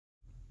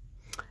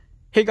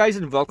Hey guys,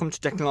 and welcome to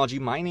Technology.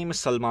 My name is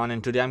Salman,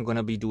 and today I'm going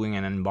to be doing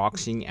an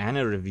unboxing and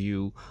a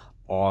review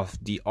of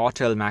the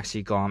Autel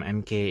Maxicom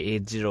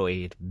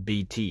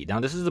Mk808BT. Now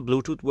this is the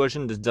Bluetooth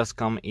version. This does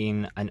come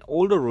in an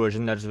older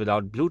version that is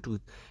without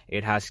Bluetooth.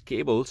 It has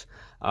cables,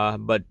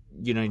 but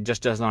it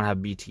just does not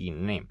have BT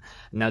in the name.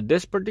 Now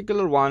this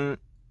particular one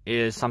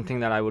is something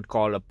that I would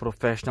call a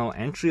professional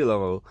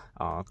entry-level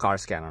car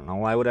scanner. Now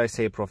why would I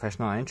say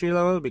professional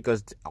entry-level?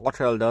 Because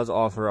Autel does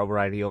offer a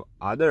variety of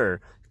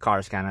other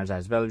car scanners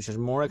as well, which is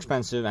more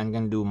expensive and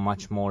can do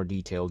much more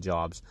detailed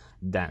jobs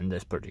than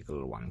this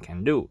particular one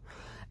can do.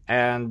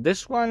 And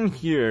this one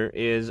here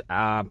is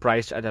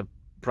priced at a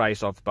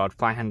price of about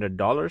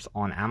 $500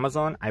 on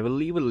Amazon. I will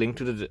leave a link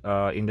to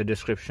the in the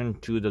description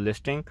to the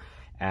listing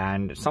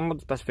and some of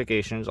the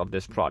specifications of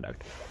this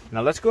product.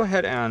 Now let's go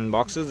ahead and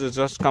unbox this. It's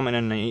just come in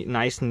a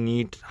nice,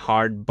 neat,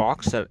 hard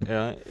box that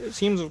it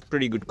seems of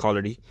pretty good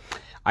quality.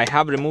 I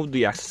have removed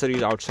the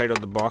accessories outside of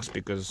the box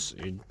because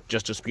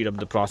just to speed up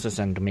the process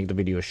and to make the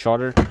video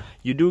shorter.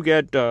 You do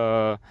get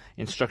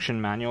instruction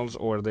manuals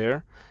over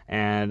there,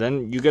 and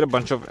then you get a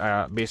bunch of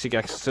basic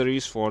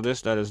accessories for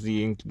this.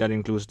 That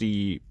includes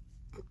the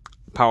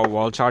power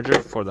wall charger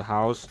for the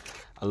house,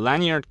 a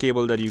lanyard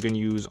cable that you can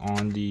use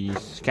on the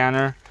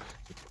scanner,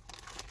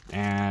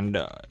 and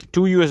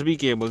two USB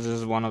cables. This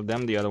is one of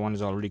them. The other one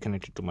is already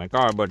connected to my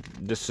car, but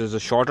this is a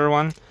shorter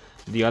one.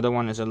 The other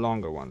one is a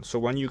longer one. So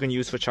one you can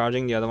use for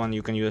charging, the other one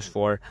you can use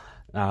for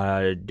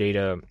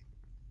data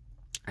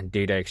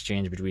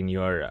exchange between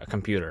your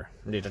computer,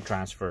 data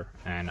transfer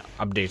and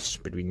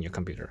updates between your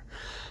computer.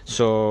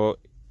 So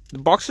the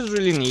box is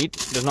really neat.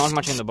 There's not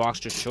much in the box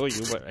to show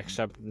you, but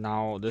except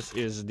now this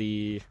is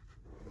the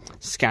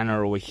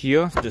scanner over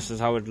here. This is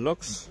how it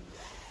looks.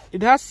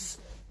 It's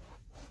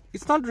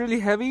not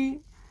really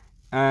heavy,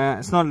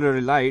 it's not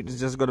really light. It's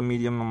just got a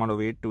medium amount of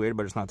weight to it,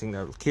 but it's nothing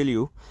that will kill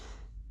you.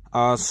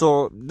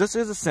 So this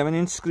is a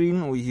 7-inch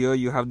screen. Over here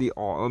you have the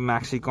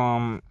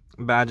Maxicom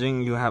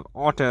badging, you have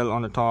Autel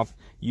on the top.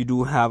 You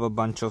do have a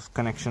bunch of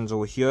connections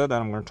over here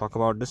that I'm going to talk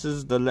about. This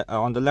is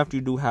on the left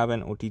you do have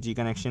an OTG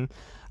connection,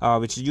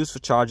 which is used for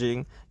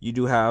charging. You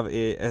do have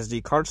a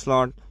SD card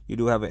slot. You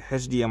do have a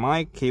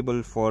HDMI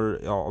cable for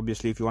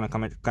obviously if you want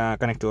to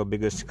connect to a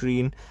bigger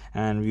screen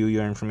and view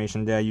your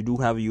information there. You do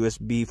have a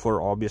USB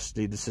for,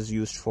 obviously this is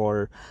used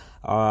for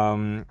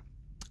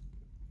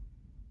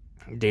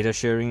data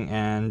sharing,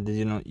 and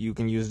you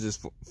can use this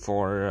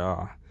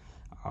for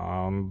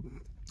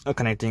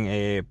connecting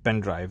a pen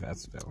drive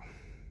as well.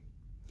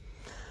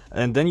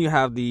 And then you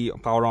have the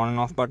power on and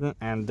off button,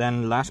 and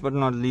then last but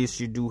not least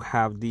you do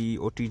have the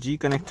OTG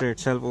connector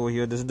itself over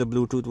here. This is the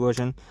Bluetooth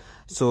version,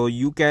 so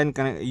you can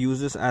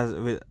use this as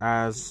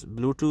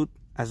Bluetooth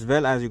as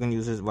well as you can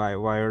use this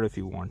wired if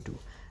you want to.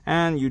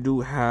 And you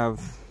do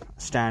have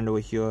a stand over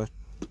here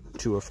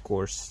to, of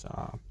course,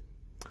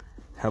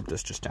 help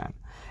this to stand.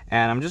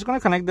 And I'm just going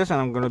to connect this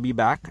and I'm going to be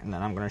back, and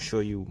then I'm going to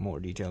show you more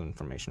detailed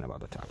information about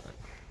the tablet.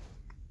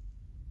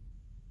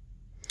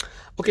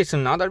 Okay, so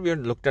now that we have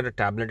looked at the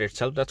tablet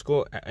itself, let's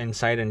go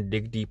inside and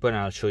dig deeper, and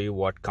I'll show you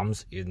what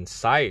comes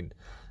inside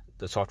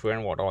the software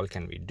and what all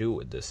can we do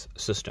with this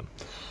system.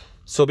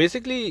 So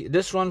basically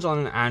this runs on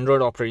an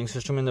Android operating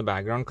system in the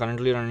background,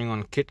 currently running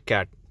on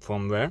KitKat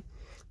firmware.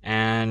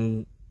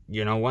 And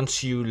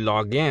once you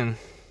log in,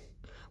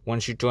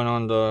 once you turn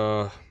on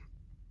the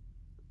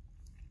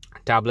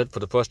tablet for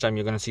the first time,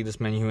 you're going to see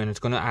this menu, and it's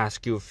going to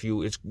ask you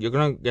you're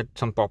going to get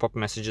some pop-up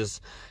messages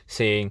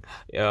saying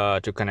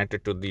to connect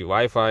it to the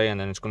Wi-Fi, and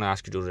then it's going to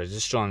ask you to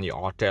register on the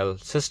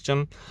Autel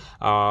system,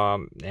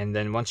 and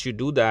then once you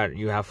do that,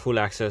 you have full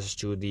access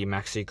to the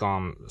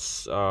Maxicom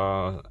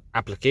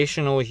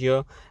application over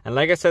here. And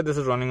like I said, this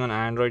is running on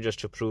Android, just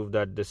to prove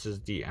that this is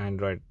the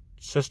Android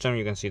system.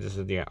 You can see this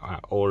is the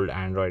old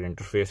Android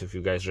interface, if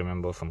you guys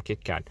remember from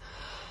KitKat.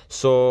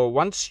 So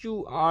once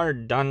you are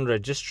done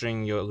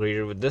registering, you're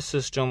greeted with this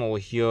system over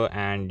here,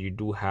 and you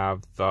do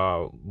have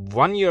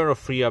 1 year of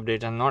free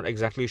updates. I'm not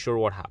exactly sure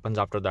what happens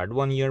after that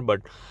 1 year, but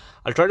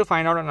I'll try to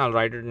find out and I'll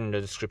write it in the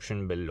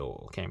description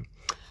below. Okay,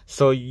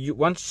 so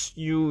once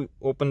you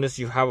open this,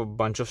 you have a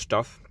bunch of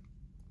stuff.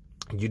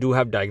 You do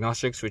have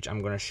diagnostics, which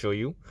I'm going to show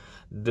you.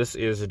 This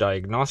is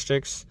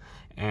diagnostics,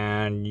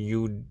 and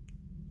you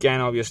can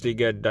obviously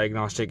get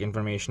diagnostic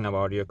information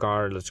about your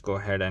car. Let's go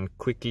ahead and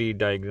quickly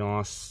get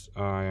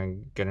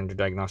into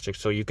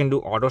diagnostics. So you can do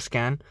auto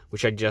scan,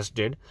 which I just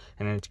did,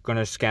 and it's going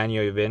to scan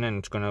your VIN and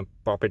it's going to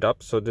pop it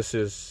up. So this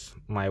is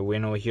my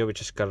VIN over here, which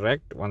is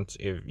correct.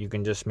 If you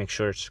can just make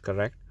sure it's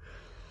correct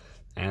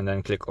and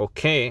then click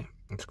OK,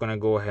 it's going to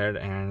go ahead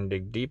and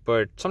dig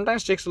deeper. It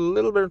sometimes takes a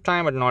little bit of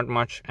time, but not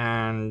much.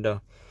 And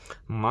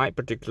my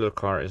particular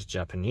car is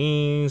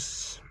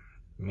Japanese,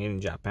 made in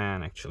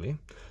Japan actually.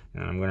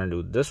 And I'm going to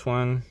do this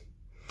one.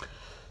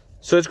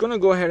 So it's going to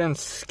go ahead and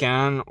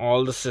scan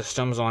all the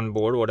systems on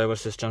board, whatever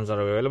systems are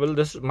available.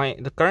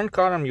 The current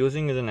car I'm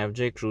using is an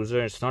FJ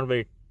Cruiser. It's not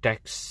very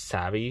tech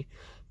savvy.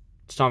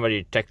 It's not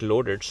very tech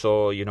loaded.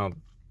 So,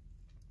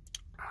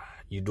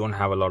 you don't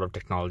have a lot of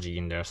technology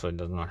in there, so it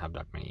does not have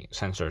that many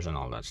sensors and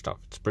all that stuff.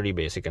 It's pretty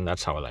basic, and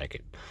that's how I like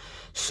it.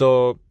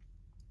 So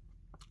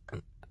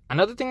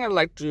another thing I'd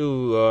like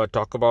to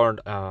talk about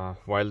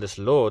while this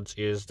loads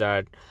is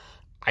that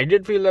I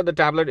did feel that the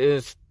tablet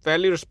is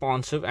fairly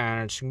responsive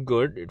and it's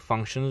good. It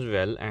functions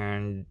well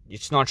and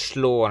it's not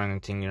slow or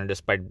anything, you know,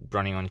 despite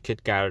running on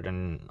KitKat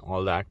and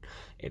all that.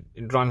 It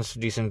runs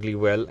decently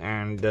well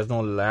and there's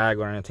no lag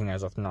or anything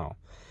as of now.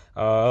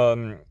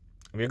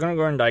 We're going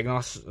to go in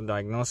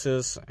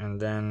diagnosis and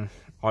then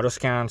auto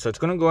scan. So it's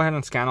going to go ahead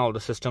and scan all the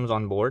systems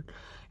on board,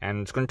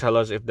 and it's going to tell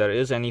us if there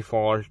is any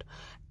fault.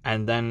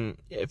 And then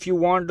if you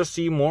want to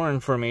see more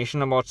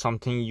information about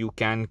something, you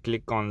can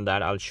click on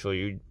that. I'll show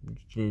you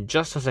in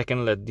just a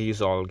second. Let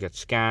these all get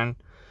scanned.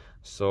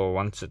 So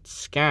once it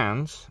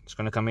scans, it's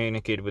going to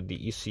communicate with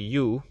the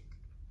ECU.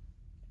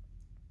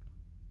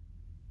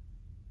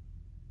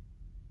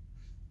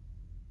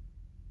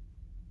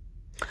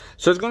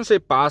 So it's going to say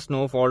pass,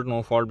 no fault,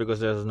 because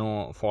there's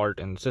no fault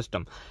in the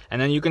system.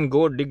 And then you can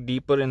go dig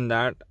deeper in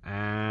that,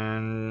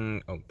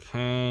 and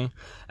okay,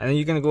 and then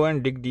you can go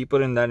and dig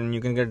deeper in that, and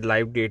you can get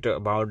live data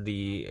about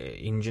the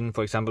engine.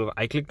 For example,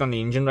 I clicked on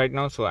the engine right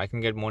now, so I can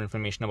get more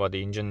information about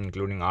the engine,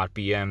 including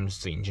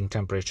RPMs, the engine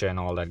temperature, and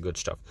all that good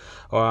stuff.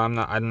 I'm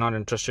not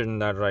interested in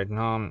that right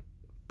now.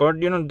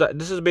 But you know,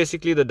 this is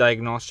basically the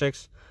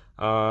diagnostics.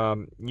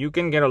 You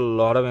can get a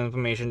lot of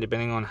information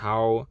depending on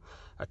how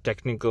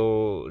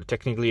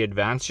technically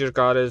advanced your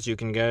car is. You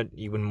can get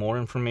even more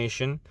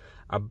information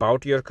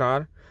about your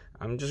car.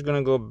 I'm just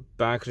gonna go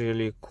back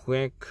really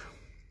quick,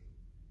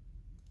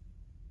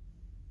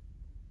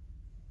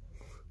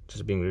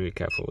 just being really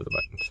careful with the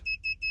buttons.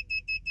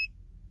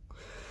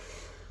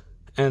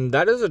 And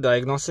that is the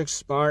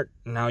diagnostics part.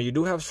 Now you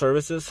do have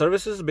services.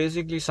 Services is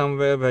basically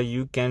somewhere where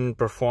you can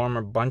perform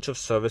a bunch of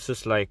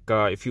services, like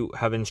if you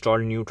have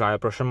installed new tire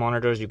pressure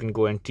monitors, you can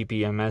go in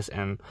TPMS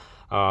and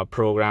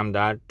program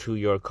that to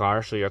your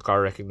car, so your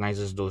car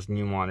recognizes those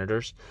new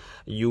monitors.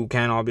 You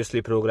can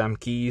obviously program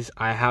keys.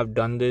 I have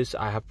done this.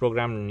 I have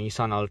programmed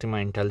Nissan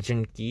Altima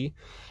intelligent key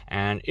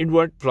and it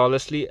worked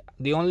flawlessly.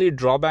 The only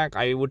drawback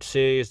I would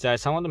say is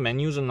that some of the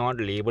menus are not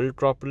labeled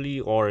properly,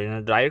 or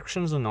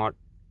directions are not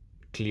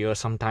clear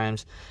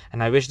sometimes,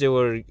 and I wish they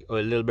were a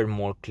little bit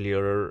more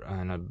clearer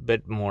and a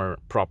bit more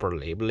proper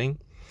labeling.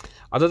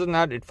 Other than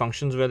that, it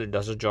functions well, it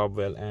does the job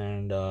well,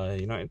 and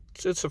you know,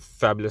 it's a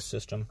fabulous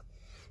system.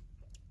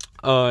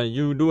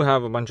 You do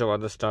have a bunch of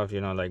other stuff,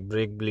 you know, like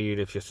brake bleed,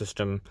 if your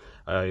system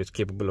is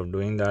capable of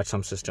doing that.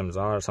 Some systems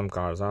are, some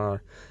cars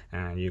are,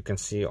 and you can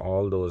see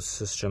all those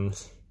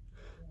systems.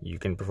 You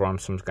can perform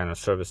some kind of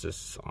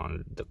services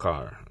on the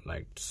car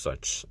like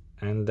such.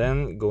 And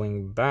then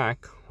going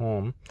back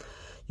home,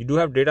 you do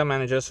have data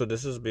manager. So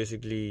this is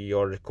basically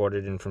your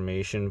recorded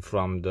information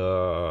from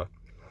the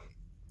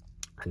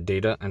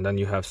data, and then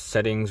you have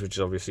settings, which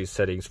is obviously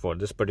settings for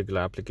this particular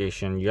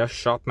application. You have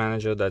shop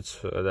manager. That's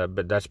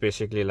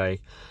basically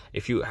like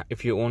if you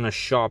own a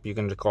shop, you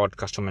can record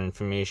customer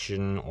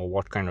information or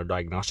what kind of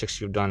diagnostics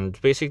you've done. It's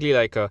basically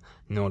like a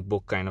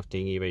notebook kind of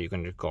thingy where you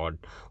can record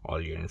all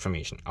your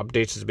information.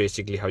 Updates is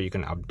basically how you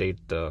can update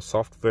the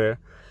software.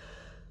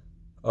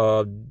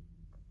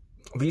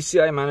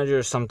 VCI manager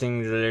is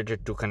something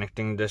related to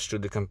connecting this to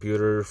the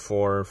computer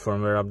for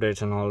firmware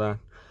updates and all that.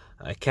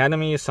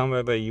 Academy is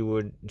somewhere where you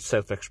would,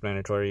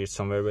 self-explanatory, it's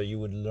somewhere where you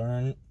would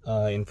learn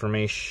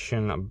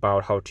information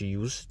about how to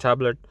use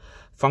tablet.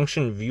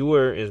 Function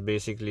viewer is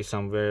basically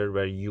somewhere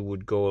where you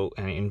would go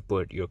and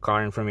input your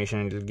car information,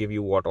 and it'll give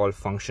you what all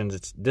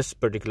functions this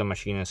particular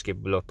machine is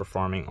capable of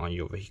performing on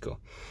your vehicle.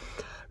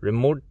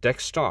 Remote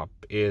desktop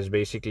is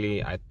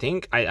basically, I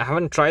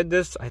haven't tried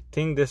this. I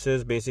think this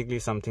is basically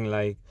something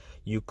like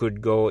you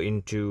could go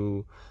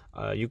into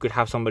you could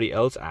have somebody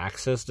else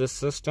access this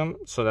system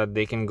so that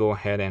they can go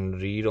ahead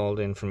and read all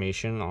the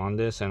information on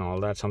this and all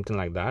that, something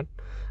like that.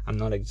 I'm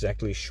not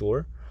exactly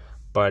sure.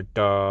 But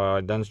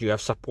then you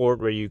have support,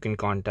 where you can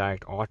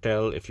contact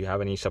Autel if you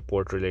have any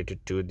support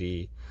related to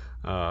the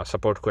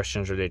support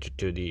questions related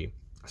to the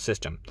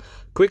system.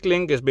 Quick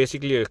link is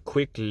basically a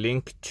quick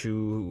link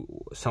to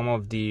some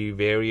of the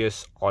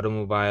various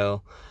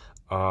automobile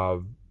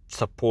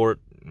support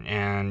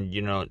and,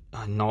 you know,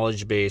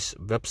 knowledge base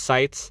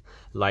websites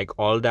like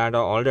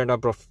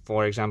AllData.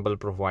 For example,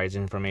 provides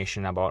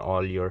information about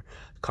all your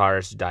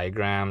car's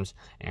diagrams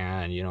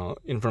and, you know,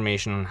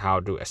 information on how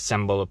to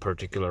assemble a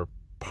particular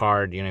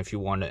part. You know, if you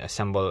want to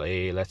assemble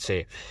a, let's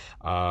say,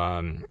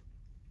 an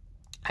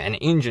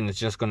engine, it's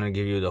just going to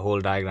give you the whole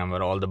diagram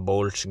where all the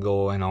bolts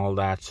go and all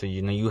that, so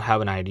you know you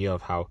have an idea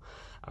of how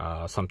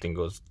something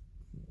goes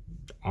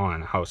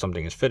on, how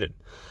something is fitted.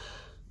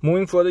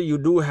 Moving further, you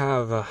do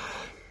have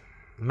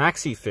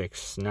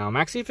MaxiFix. Now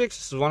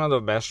MaxiFix is one of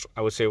the best,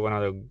 I would say, one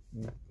of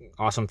the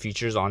awesome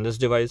features on this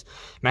device.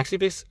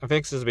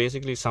 MaxiFix is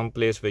basically some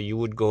place where you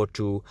would go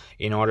to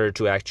in order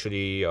to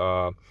actually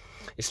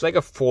it's like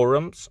a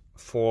forums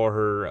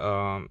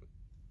for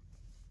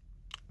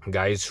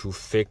guys who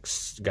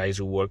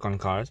work on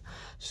cars.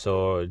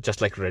 So just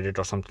like Reddit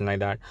or something like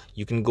that,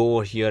 you can go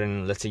here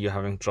and let's say you're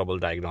having trouble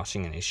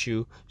diagnosing an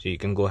issue, so you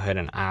can go ahead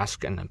and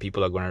ask, and then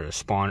people are going to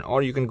respond,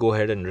 or you can go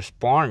ahead and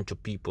respond to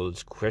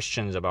people's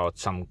questions about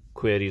some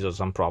queries or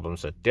some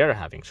problems that they're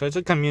having. So it's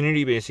a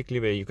community basically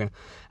where you can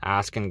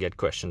ask and get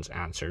questions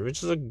answered,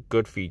 which is a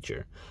good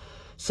feature.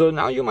 So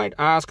now you might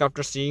ask,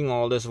 after seeing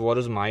all this, what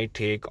is my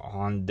take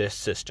on this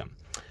system?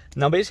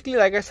 Now basically,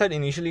 like I said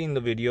initially in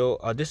the video,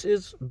 this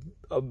is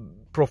a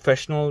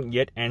professional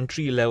yet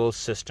entry-level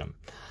system.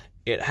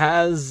 It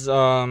has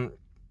a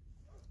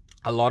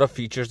lot of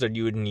features that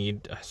you would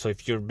need. So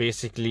if you're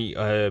basically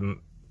a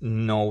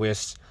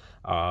novice,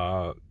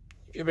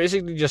 you're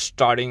basically just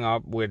starting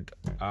up with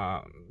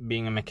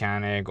being a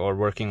mechanic or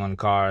working on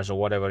cars or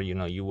whatever,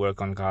 you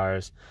work on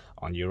cars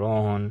on your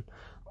own,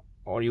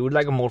 or you would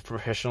like a more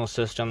professional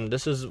system,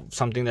 this is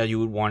something that you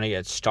would want to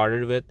get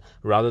started with,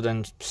 rather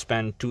than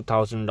spend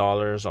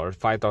 $2,000 or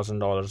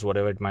 $5,000,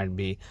 whatever it might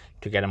be,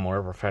 to get a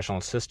more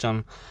professional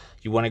system.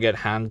 You want to get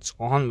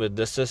hands-on with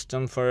this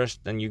system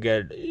first, then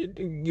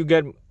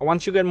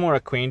once you get more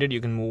acquainted, you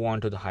can move on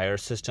to the higher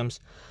systems.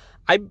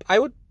 I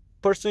would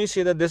personally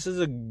say that this is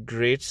a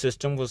great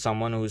system for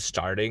someone who's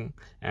starting,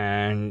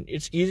 and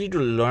it's easy to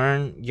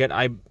learn, yet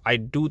I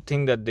do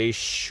think that they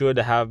should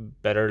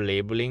have better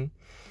labeling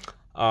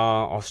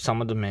of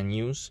some of the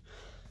menus.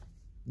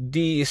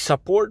 The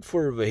support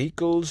for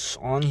vehicles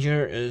on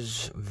here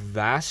is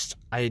vast.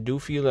 I do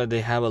feel that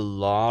they have a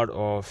lot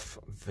of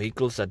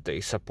vehicles that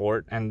they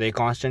support, and they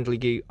constantly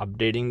keep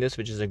updating this,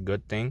 which is a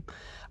good thing.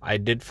 I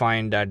did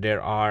find that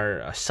there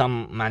are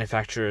some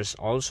manufacturers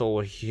also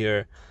over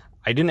here.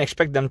 I didn't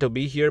expect them to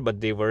be here,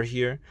 but they were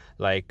here.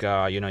 Like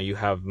you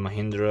have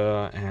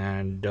Mahindra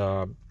and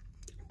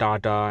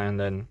Tata, and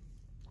then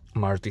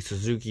Maruti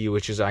Suzuki,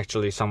 which is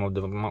actually some of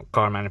the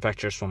car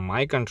manufacturers from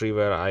my country,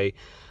 where I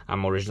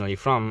am originally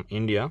from,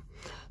 India.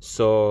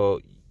 So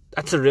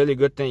that's a really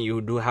good thing.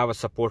 You do have a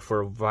support for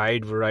a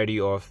wide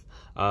variety of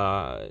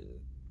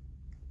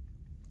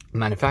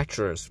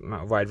manufacturers,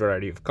 wide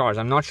variety of cars.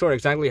 I'm not sure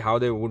exactly how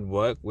they would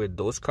work with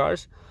those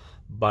cars,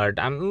 but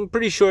I'm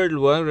pretty sure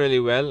it'll work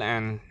really well,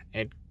 and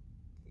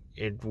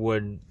it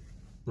would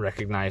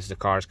recognize the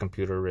car's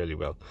computer really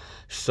well.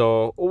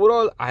 So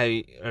overall,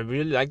 I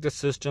really like the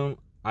system.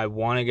 I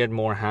want to get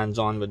more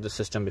hands-on with the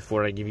system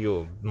before I give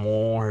you a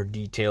more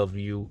detailed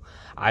view.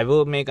 I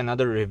will make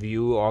another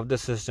review of the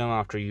system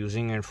after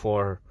using it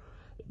for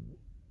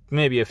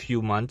maybe a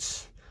few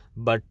months.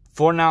 But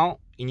for now,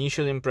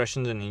 initial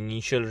impressions and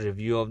initial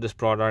review of this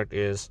product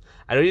is,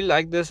 I really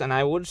like this, and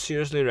I would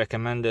seriously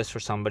recommend this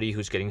for somebody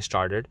who's getting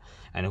started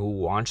and who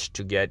wants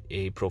to get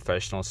a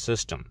professional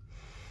system.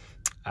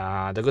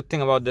 The good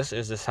thing about this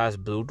is this has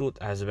Bluetooth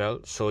as well,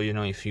 so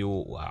if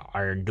you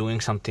are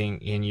doing something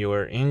in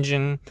your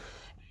engine,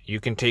 you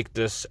can take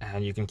this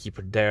and you can keep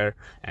it there,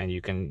 and you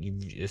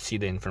can see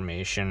the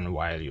information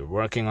while you're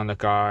working on the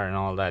car and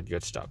all that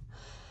good stuff.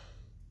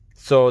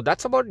 So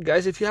that's about it,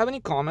 guys. If you have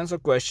any comments or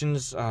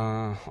questions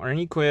or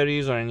any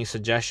queries or any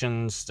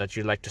suggestions that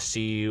you'd like to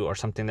see, or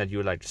something that you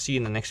would like to see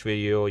in the next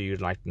video you'd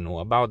like to know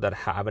about that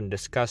I haven't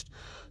discussed,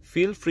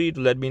 feel free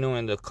to let me know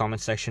in the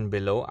comment section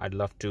below. I'd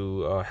love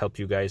to help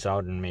you guys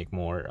out and make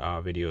more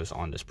videos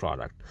on this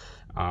product.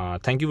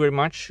 Thank you very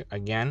much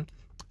again,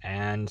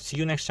 and see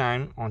you next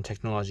time on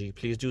technology.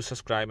 Please do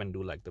subscribe and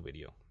do like the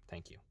video.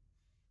 Thank you.